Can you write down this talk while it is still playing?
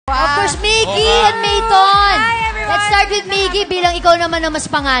naman, Mayton. Let's start with Miggy bilang ikaw naman ang mas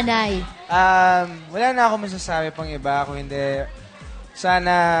panganay. Wala na ako masasabi pang iba. Kung hindi,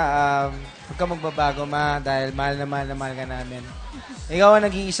 sana huwag ka magbabago, ma, dahil mahal na mahal ka namin. Ikaw ang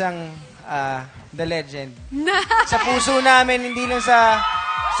nag-iisang the legend. Sa puso namin, hindi lang sa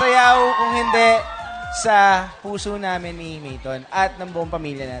sayaw, kung hindi sa puso namin ni Mayton at ng buong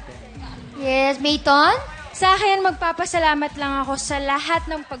pamilya natin. Yes, Mayton? Sa akin, magpapasalamat lang ako sa lahat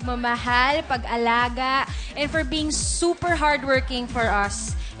ng pagmamahal, pag-alaga, and for being super hardworking for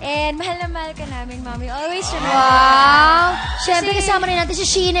us. And mahal na mahal ka namin, Mommy. Always remember. Wow! Siyempre, kasama rin natin si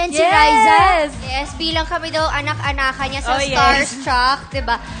Sheena and si Riza. Yes, bilang kami daw anak-anakan niya sa Starstruck,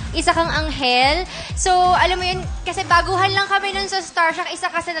 diba? Isa kang anghel. So, alam mo yun, kasi baguhan lang kami nun sa Starstruck, isa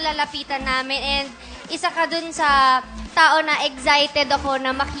kasi nalalapitan namin, and isa ka dun sa tao na excited ako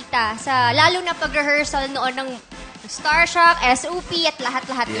na makita sa lalo na pag-rehearsal noon ng Starstruck, SOP, at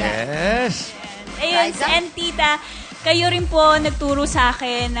lahat-lahat yan. Yes! Ayun, and tita, kayo rin po nagturo sa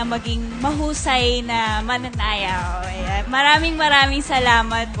akin na maging mahusay na mananayaw. Ayan. Maraming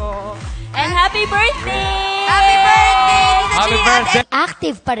salamat po. And happy birthday! Happy birthday! Happy birthday!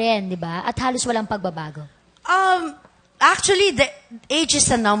 Active pa rin, di ba? At halos walang pagbabago. Actually, the age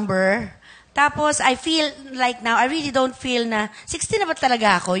is a number. Tapos, I feel like now, I really don't feel na, 60 na ba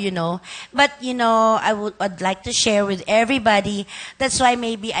talaga ako, you know? But, you know, I'd like to share with everybody. That's why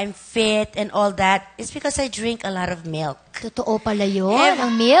maybe I'm fit and all that. It's because I drink a lot of milk. Totoo pala yun,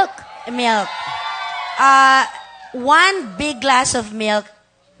 ang milk. Milk. One big glass of milk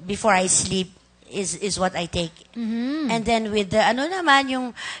before I sleep is what I take. And then with the, ano naman,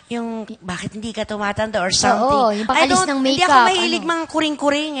 yung bakit hindi ka tumatanda or something. Oo, yung pang-alis ng makeup. Hindi ako mahilig mga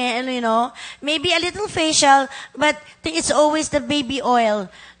kuring-kuring you know. Maybe a little facial, but it's always the baby oil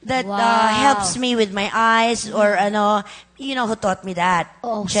that helps me with my eyes or you know who taught me that?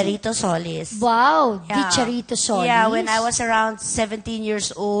 Oh, Charito Solis. Wow, di Charito Solis. Yeah, when I was around 17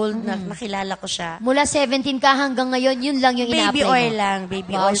 years old, nakilala ko siya. Mula 17 ka hanggang ngayon, yun lang yung ina-apply Baby oil lang,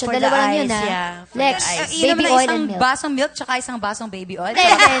 baby oil so for the dalawa lang eyes. yun, ha? Yeah, Lex, baby oil and milk. Basong milk tsaka isang basong baby oil.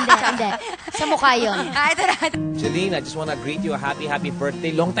 Hindi. Sa mukha yun. Geleen, I just want to greet you a happy birthday.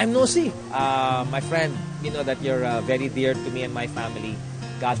 Long time no see. My friend, you know that you're very dear to me and my family.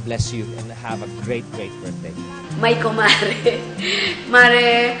 God bless you and have a great birthday. My kumare.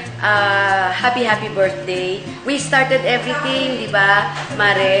 Mare, happy birthday. We started everything, di ba,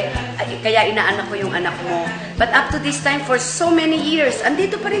 Mare? Kaya inaanak ko yung anak mo. But up to this time, for so many years,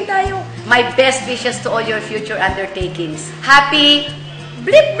 andito pa rin tayo. My best wishes to all your future undertakings. Happy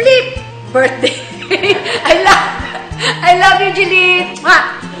blip birthday. I love you, Geleen.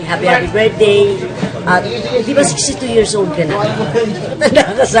 Happy birthday. Di ba 62 years old ka na? Tanda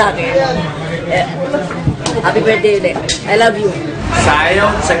ka sa akin. Happy birthday ulit. I love you.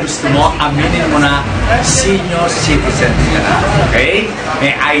 Sayang sa gusto mo, aminin mo na senior citizen ka na. Okay?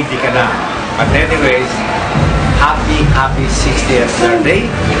 May ID ka na. But anyways, happy 60th birthday.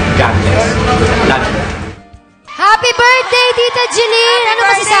 God bless. Love you. Happy birthday, Tita Geleen! Ano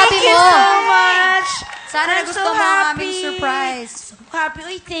masasabi mo? Thank you so much. Sana gusto mo ang aming surprise. Happy.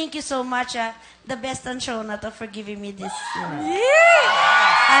 Uy, thank you so much. The best on show na to for giving me this. Yeah!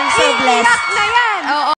 I'm so blessed. Iyak na yan! Oo.